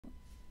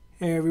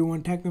Hey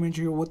everyone, Technomentary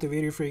here with the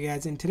video for you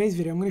guys. In today's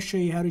video, I'm going to show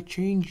you how to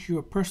change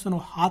your personal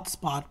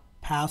hotspot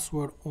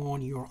password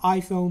on your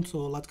iPhone. So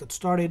let's get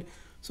started.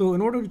 So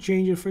in order to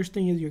change it, first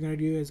thing you're going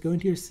to do is go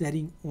into your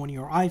setting on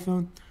your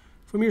iPhone.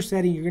 From your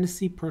setting, you're going to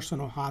see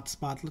personal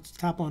hotspot. Let's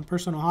tap on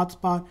personal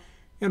hotspot,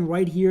 and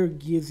right here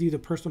gives you the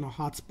personal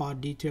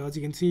hotspot detail. As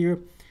you can see here,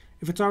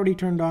 if it's already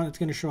turned on, it's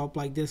going to show up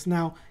like this.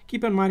 Now,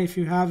 keep in mind, if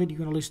you have it, you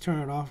can at least turn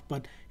it off.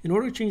 But in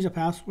order to change the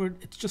password,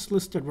 it's just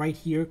listed right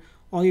here.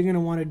 All you're going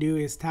to want to do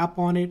is tap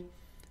on it,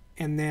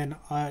 and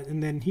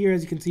then here,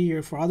 as you can see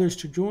here, for others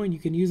to join, you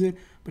can use it.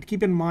 But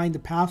keep in mind, the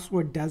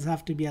password does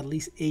have to be at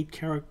least 8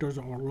 characters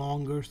or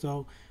longer.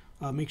 So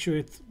make sure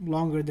it's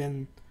longer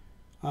than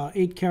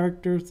 8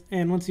 characters.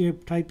 And once you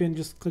type in,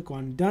 just click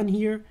on done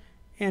here.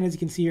 And as you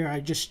can see here,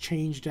 I just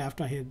changed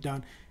after I hit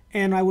done.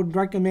 And I would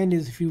recommend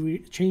is if you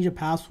change a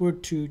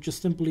password to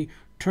just simply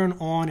turn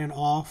on and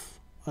off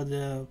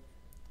the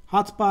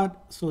hotspot,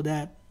 so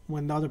that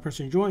when the other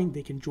person joins,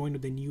 they can join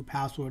with the new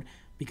password,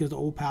 because the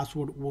old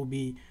password will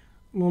be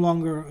no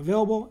longer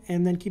available.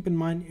 And then keep in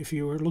mind, if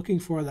you were looking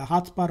for the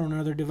hotspot on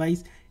another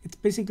device, it's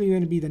basically going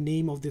to be the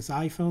name of this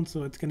iPhone.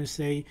 So it's going to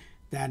say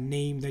that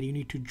name that you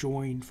need to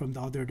join from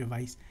the other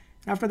device.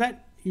 After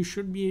that, you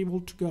should be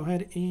able to go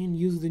ahead and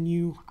use the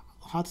new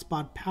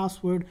hotspot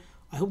password.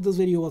 I hope this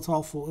video was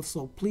helpful. If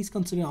so, please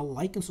consider a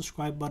like and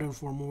subscribe button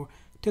for more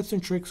tips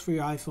and tricks for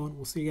your iPhone.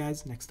 We'll see you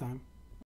guys next time.